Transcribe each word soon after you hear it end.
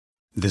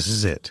This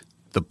is it.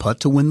 The putt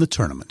to win the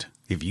tournament.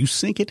 If you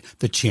sink it,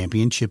 the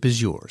championship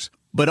is yours.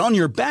 But on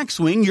your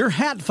backswing, your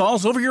hat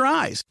falls over your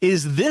eyes.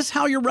 Is this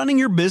how you're running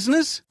your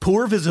business?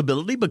 Poor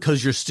visibility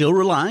because you're still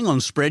relying on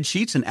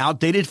spreadsheets and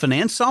outdated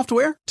finance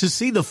software? To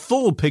see the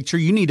full picture,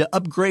 you need to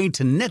upgrade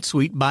to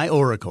NetSuite by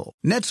Oracle.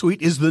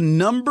 NetSuite is the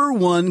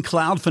 #1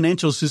 cloud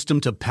financial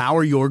system to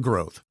power your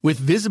growth. With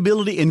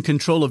visibility and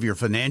control of your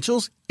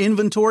financials,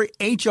 inventory,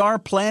 HR,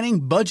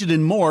 planning, budget,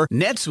 and more,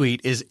 NetSuite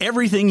is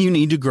everything you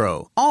need to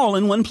grow, all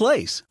in one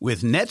place.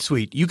 With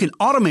NetSuite, you can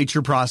automate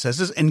your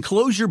processes and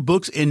close your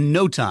books in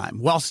no time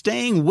while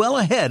staying well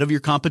ahead of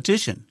your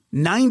competition.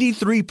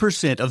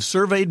 93% of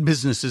surveyed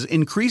businesses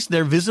increased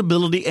their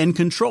visibility and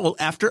control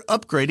after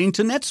upgrading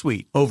to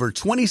NetSuite. Over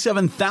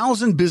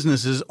 27,000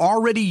 businesses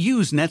already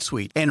use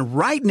NetSuite. And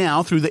right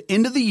now, through the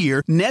end of the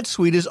year,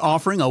 NetSuite is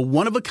offering a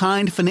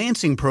one-of-a-kind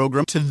financing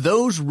program to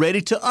those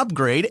ready to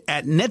upgrade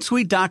at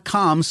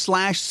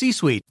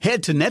netsuite.com/C-Suite.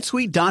 Head to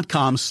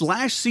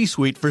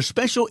netsuite.com/C-Suite for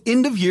special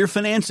end-of-year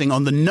financing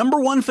on the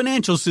 #1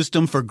 financial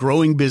system for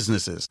growing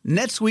businesses.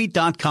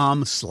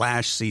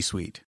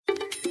 netsuite.com/C-Suite.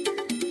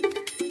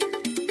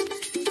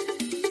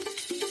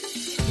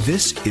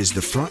 This is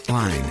the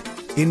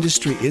Frontline,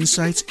 industry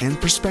insights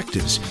and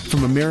perspectives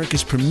from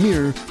America's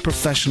premier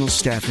professional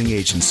staffing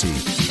agency,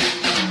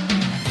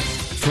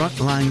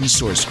 Frontline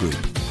Source Group.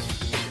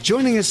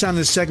 Joining us on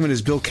this segment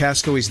is Bill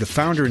Kasko. He's the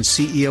founder and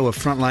CEO of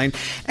Frontline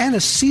and a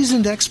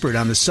seasoned expert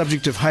on the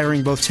subject of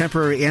hiring both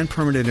temporary and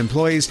permanent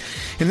employees.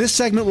 In this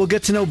segment, we'll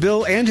get to know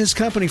Bill and his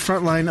company,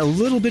 Frontline, a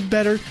little bit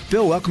better.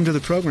 Bill, welcome to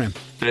the program.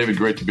 David,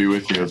 great to be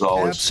with you as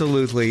always.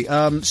 Absolutely.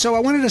 So I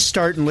wanted to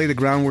start and lay the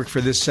groundwork for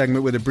this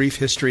segment with a brief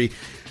history.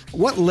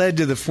 What led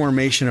to the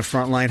formation of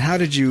Frontline?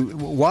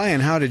 Why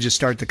and how did you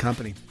start the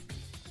company?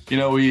 You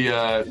know,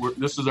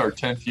 this is our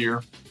 10th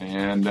year,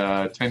 and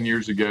 10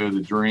 years ago, the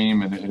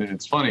dream, and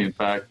it's funny, in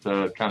fact,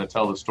 kind of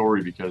tell the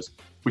story because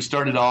we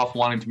started off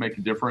wanting to make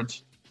a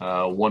difference,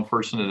 one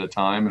person at a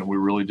time, and we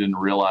really didn't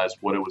realize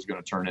what it was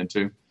going to turn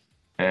into.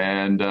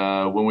 And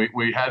when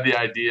we had the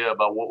idea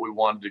about what we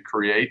wanted to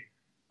create,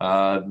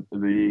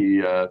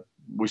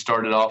 we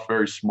started off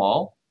very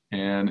small,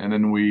 and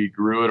then we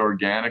grew it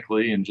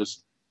organically and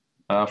just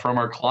from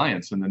our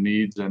clients and the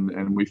needs,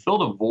 and we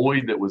filled a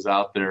void that was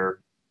out there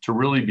to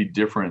really be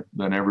different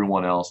than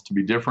everyone else, to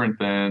be different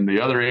than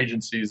the other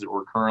agencies that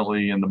were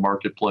currently in the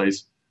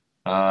marketplace.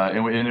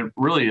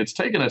 It's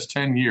taken us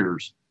 10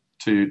 years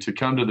to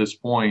come to this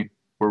point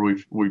where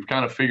we've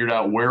kind of figured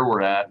out where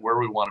we're at, where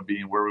we want to be,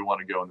 and where we want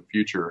to go in the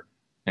future.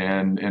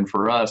 And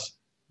for us,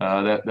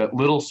 that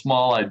little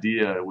small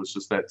idea was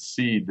just that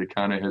seed that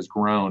kind of has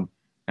grown.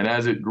 And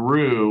as it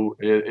grew,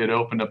 it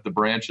opened up the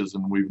branches,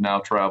 and we've now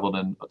traveled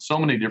in so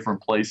many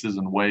different places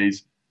and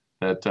ways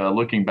that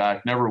looking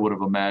back, never would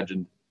have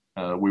imagined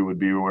we would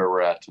be where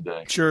we're at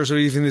today. Sure. So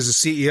even as a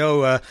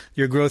CEO,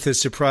 your growth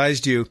has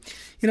surprised you.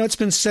 You know, it's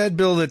been said,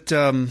 Bill, that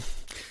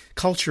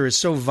culture is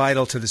so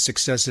vital to the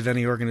success of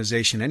any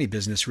organization, any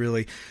business,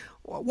 really.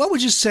 What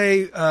would you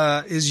say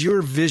is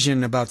your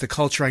vision about the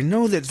culture? I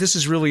know that this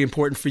is really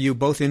important for you,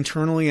 both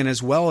internally and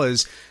as well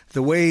as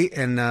the way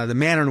and the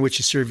manner in which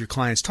you serve your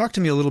clients. Talk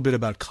to me a little bit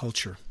about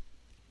culture.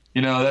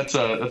 You know, that's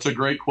a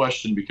great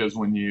question because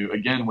when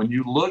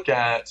you look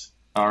at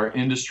our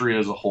industry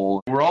as a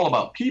whole, we're all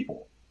about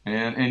people.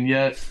 And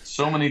yet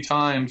so many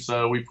times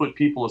we put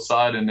people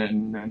aside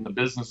and the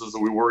businesses that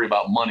we worry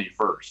about money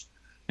first.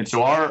 And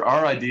so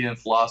our idea and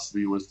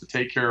philosophy was to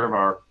take care of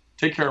our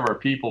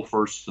people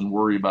first and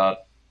worry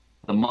about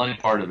the money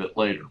part of it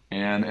later.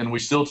 And we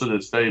still to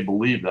this day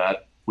believe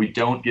that. We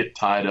don't get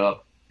tied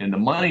up in the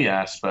money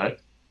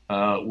aspect.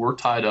 We're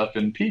tied up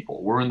in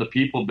people. We're in the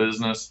people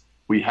business.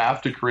 We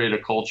have to create a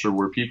culture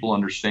where people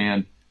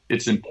understand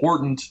it's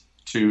important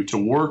to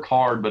work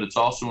hard, but it's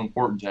also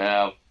important to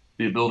have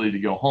the ability to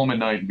go home at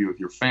night and be with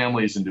your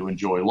families and to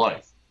enjoy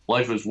life.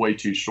 Life is way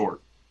too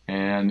short.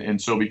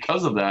 And so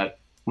because of that,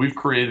 we've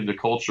created a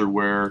culture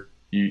where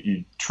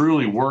you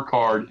truly work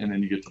hard and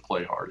then you get to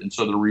play hard. And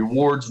so the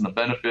rewards and the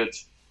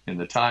benefits and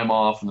the time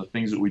off and the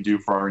things that we do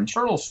for our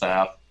internal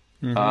staff,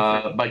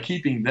 by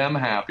keeping them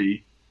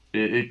happy,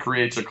 it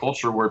creates a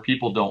culture where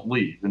people don't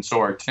leave. And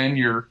so our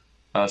tenure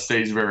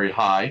stays very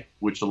high,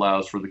 which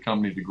allows for the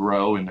company to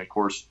grow. And of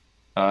course,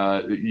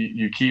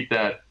 you keep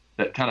that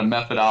kind of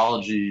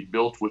methodology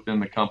built within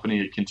the company.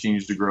 It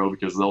continues to grow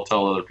because they'll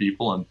tell other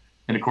people. And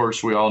of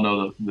course, we all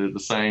know the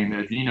saying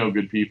that if you know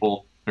good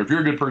people, or if you're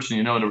a good person,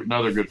 you know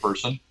another good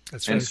person.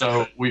 That's right. And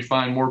so we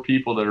find more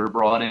people that are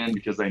brought in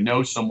because they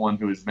know someone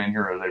who has been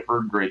here or they've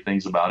heard great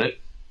things about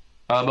it.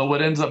 But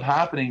what ends up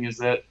happening is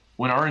that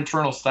when our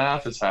internal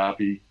staff is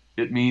happy,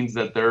 it means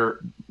that they're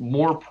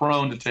more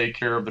prone to take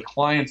care of the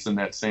clients in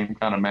that same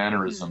kind of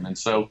mannerism. And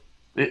so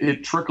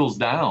it trickles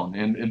down.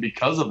 And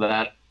because of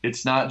that,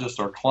 it's not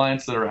just our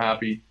clients that are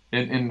happy.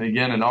 And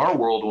again, in our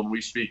world, when we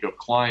speak of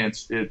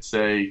clients, it's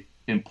a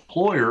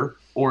employer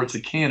or it's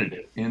a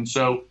candidate. And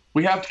so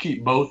we have to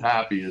keep both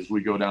happy as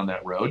we go down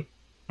that road.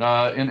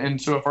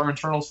 And so if our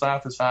internal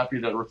staff is happy,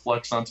 that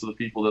reflects onto the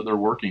people that they're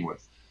working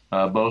with.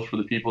 both for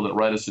the people that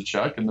write us a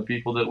check and the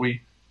people that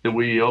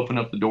we open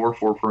up the door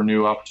for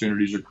new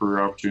opportunities or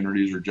career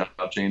opportunities or job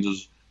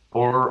changes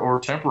or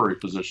temporary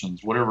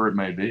positions, whatever it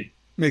may be.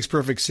 Makes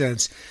perfect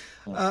sense.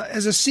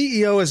 As a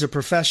CEO, as a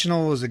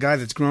professional, as a guy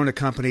that's grown a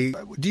company,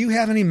 do you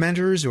have any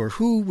mentors, or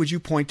who would you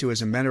point to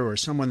as a mentor or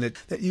someone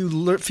that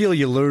you feel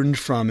you learned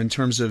from in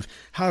terms of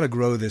how to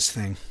grow this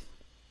thing?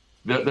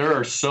 There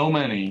are so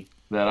many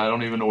that I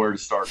don't even know where to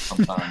start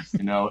sometimes,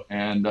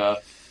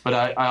 but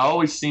I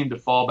always seem to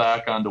fall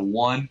back onto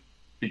one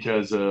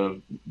because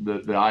of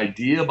the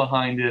idea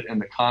behind it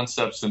and the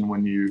concepts. And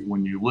when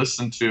you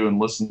listen to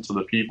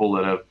the people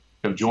that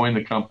have joined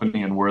the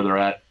company and where they're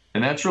at,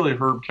 and that's really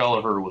Herb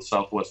Kelleher with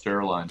Southwest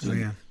Airlines.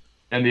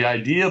 And the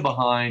idea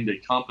behind a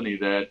company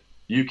that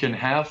you can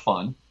have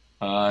fun,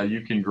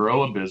 you can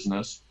grow a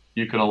business,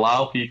 you can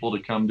allow people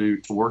to come to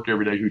work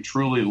every day who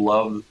truly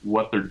love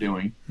what they're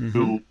doing,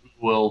 who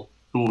will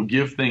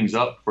give things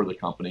up for the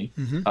company,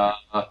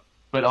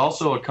 but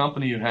also a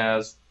company who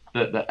has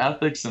the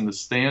ethics and the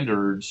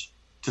standards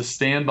to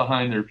stand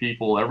behind their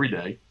people every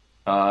day,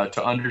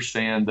 to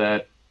understand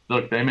that,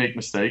 look, they make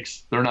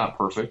mistakes, they're not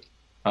perfect,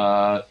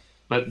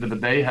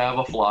 but they have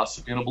a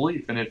philosophy and a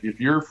belief. And if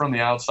you're from the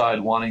outside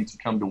wanting to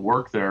come to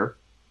work there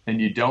and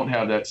you don't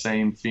have that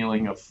same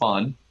feeling of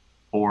fun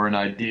or an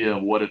idea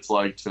of what it's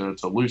like to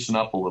loosen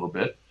up a little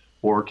bit,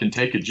 or can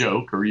take a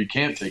joke, or you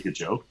can't take a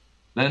joke,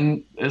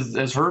 then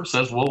as Herb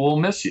says, we'll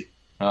miss you.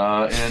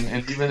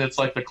 And even it's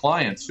like the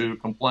clients who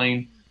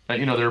complain,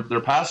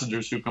 they're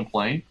passengers who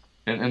complain,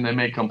 and they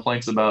make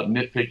complaints about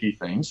nitpicky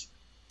things.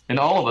 And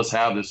all of us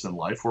have this in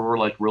life where we're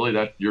like, really,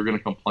 that you're going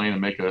to complain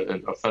and make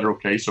a federal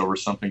case over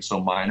something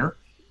so minor.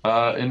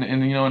 And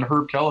in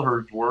Herb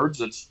Kelleher's words,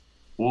 it's,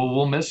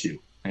 we'll miss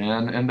you.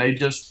 And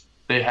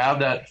they have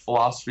that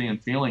philosophy and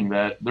feeling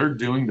that they're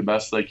doing the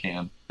best they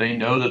can. They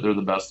know that they're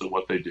the best at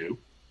what they do.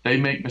 They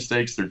make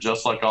mistakes. They're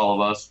just like all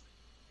of us.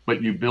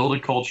 But you build a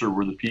culture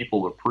where the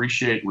people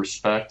appreciate,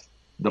 respect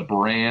the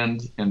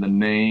brand and the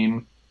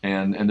name,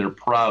 and they're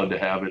proud to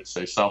have it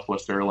say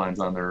Southwest Airlines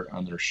on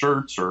their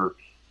shirts, or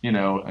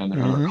and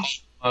their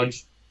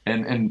mugs.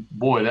 And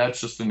boy,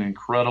 that's just an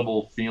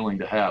incredible feeling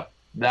to have.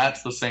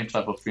 That's the same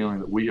type of feeling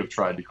that we have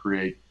tried to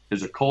create,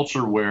 is a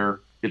culture where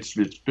it's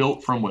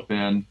built from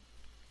within,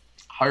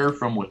 hire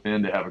from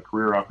within to have a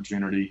career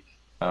opportunity,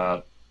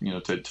 to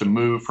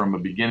move from a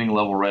beginning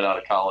level right out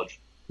of college,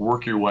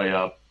 work your way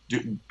up,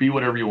 be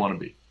whatever you want to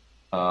be.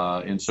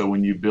 And so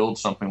when you build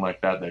something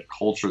like that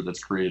culture that's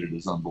created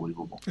is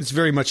unbelievable. It's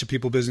very much a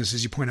people business,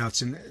 as you point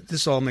out. And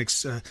this all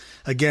makes,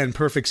 again,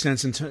 perfect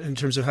sense in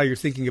terms of how you're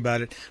thinking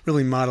about it,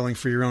 really modeling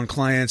for your own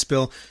clients.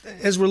 Bill,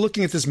 as we're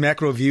looking at this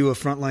macro view of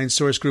Frontline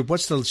Source Group,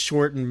 what's the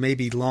short and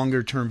maybe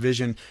longer term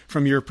vision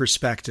from your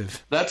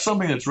perspective? That's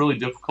something that's really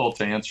difficult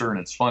to answer. And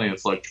it's funny.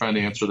 It's like trying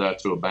to answer that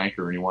to a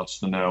banker, and he wants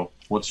to know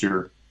what's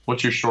your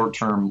short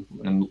term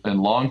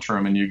and long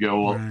term, and you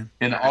go, well, right.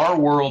 In our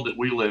world that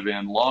we live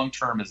in, long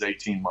term is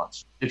 18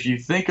 months. If you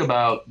think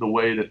about the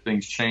way that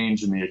things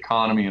change in the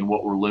economy and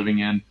what we're living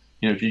in,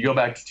 if you go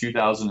back to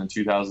 2000 and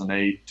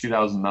 2008,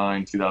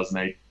 2009,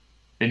 2008,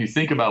 and you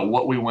think about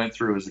what we went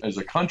through as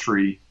a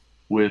country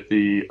with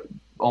the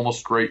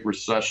almost Great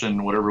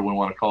Recession, whatever we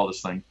want to call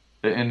this thing,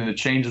 and the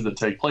changes that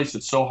take place,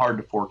 it's so hard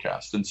to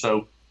forecast. And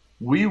so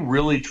we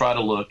really try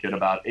to look at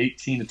about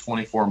 18 to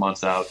 24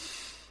 months out.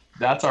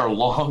 That's our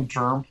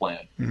long-term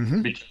plan.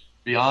 Because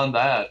beyond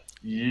that,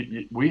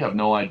 we have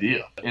no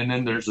idea. And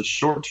then there's a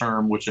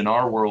short-term, which in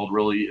our world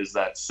really is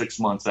that 6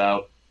 months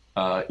out,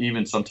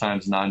 even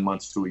sometimes 9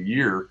 months to a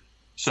year.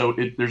 So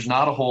there's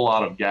not a whole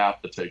lot of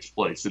gap that takes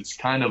place. It's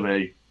kind of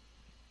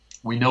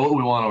we know what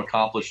we want to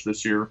accomplish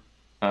this year.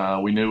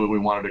 We knew what we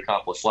wanted to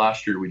accomplish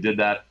last year. We did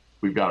that.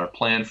 We've got our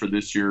plan for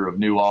this year of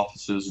new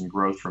offices and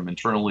growth from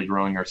internally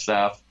growing our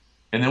staff.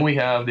 And then we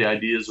have the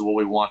ideas of what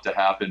we want to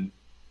happen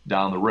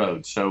down the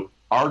road. So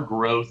our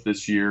growth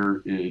this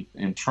year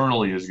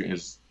internally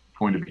is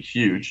going to be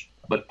huge.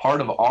 But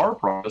part of our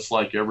process,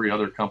 like every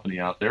other company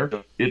out there,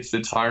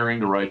 it's hiring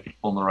the right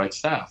people and the right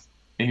staff.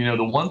 And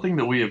the one thing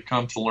that we have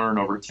come to learn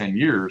over 10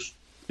 years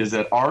is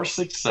that our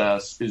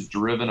success is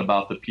driven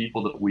about the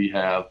people that we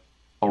have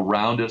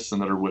around us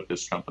and that are with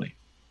this company.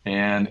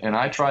 And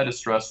I try to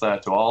stress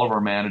that to all of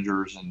our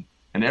managers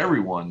and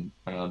everyone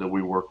that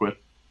we work with.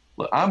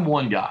 Look, I'm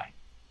one guy.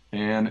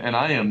 And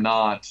I am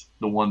not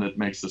the one that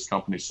makes this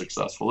company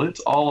successful. It's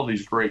all of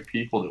these great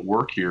people that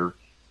work here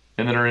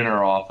and that are in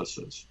our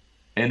offices.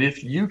 And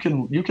if you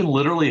can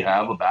literally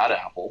have a bad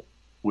apple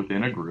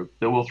within a group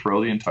that will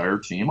throw the entire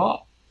team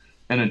off.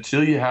 And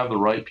until you have the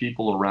right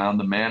people around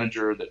the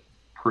manager that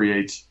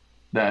creates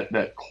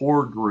that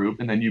core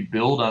group, and then you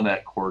build on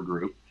that core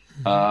group,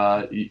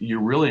 you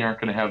really aren't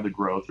going to have the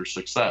growth or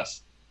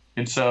success.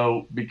 And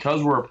so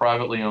because we're a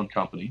privately owned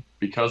company,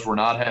 because we're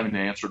not having to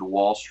answer to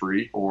Wall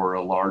Street or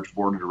a large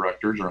board of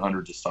directors or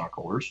hundreds of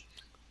stockholders,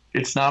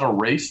 it's not a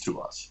race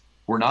to us.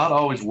 We're not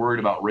always worried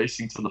about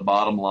racing to the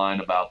bottom line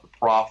about the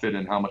profit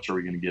and how much are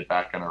we going to get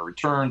back on our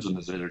returns and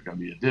is there going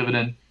to be a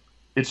dividend.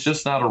 It's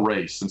just not a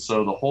race. And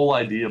so the whole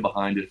idea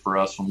behind it for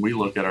us when we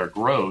look at our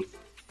growth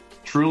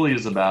truly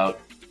is about,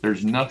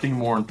 there's nothing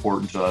more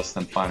important to us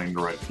than finding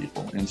the right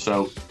people. And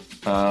so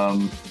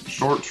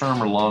short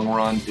term or long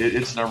run,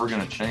 it's never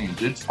going to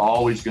change. It's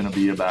always going to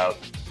be about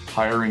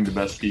hiring the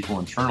best people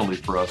internally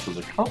for us as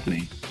a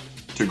company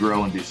to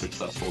grow and be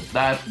successful.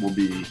 That will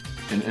be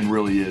and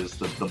really is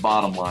the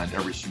bottom line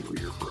every single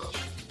year for us.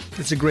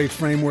 It's a great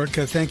framework.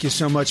 Thank you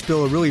so much,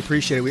 Bill. I really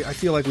appreciate it. I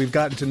feel like we've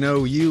gotten to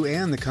know you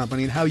and the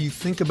company and how you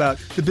think about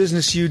the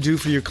business you do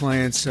for your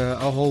clients a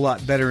whole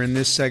lot better in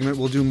this segment.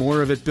 We'll do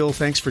more of it. Bill,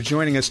 thanks for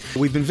joining us.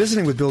 We've been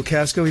visiting with Bill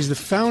Kasko. He's the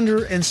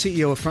founder and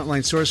CEO of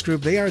Frontline Source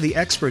Group. They are the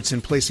experts in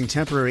placing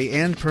temporary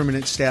and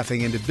permanent staffing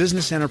into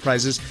business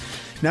enterprises,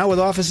 now with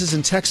offices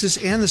in Texas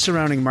and the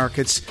surrounding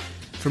markets.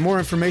 For more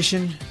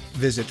information,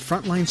 visit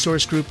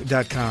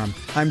frontlinesourcegroup.com.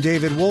 I'm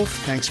David Wolf.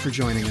 Thanks for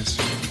joining us.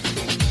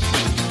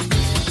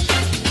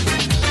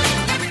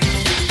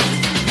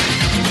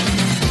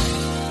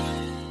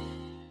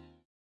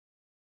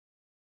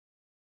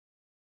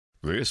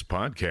 This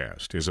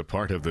podcast is a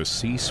part of the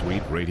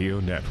C-Suite Radio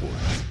Network.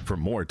 For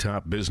more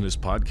top business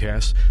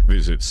podcasts,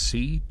 visit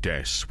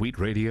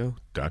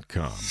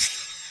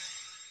c-suiteradio.com.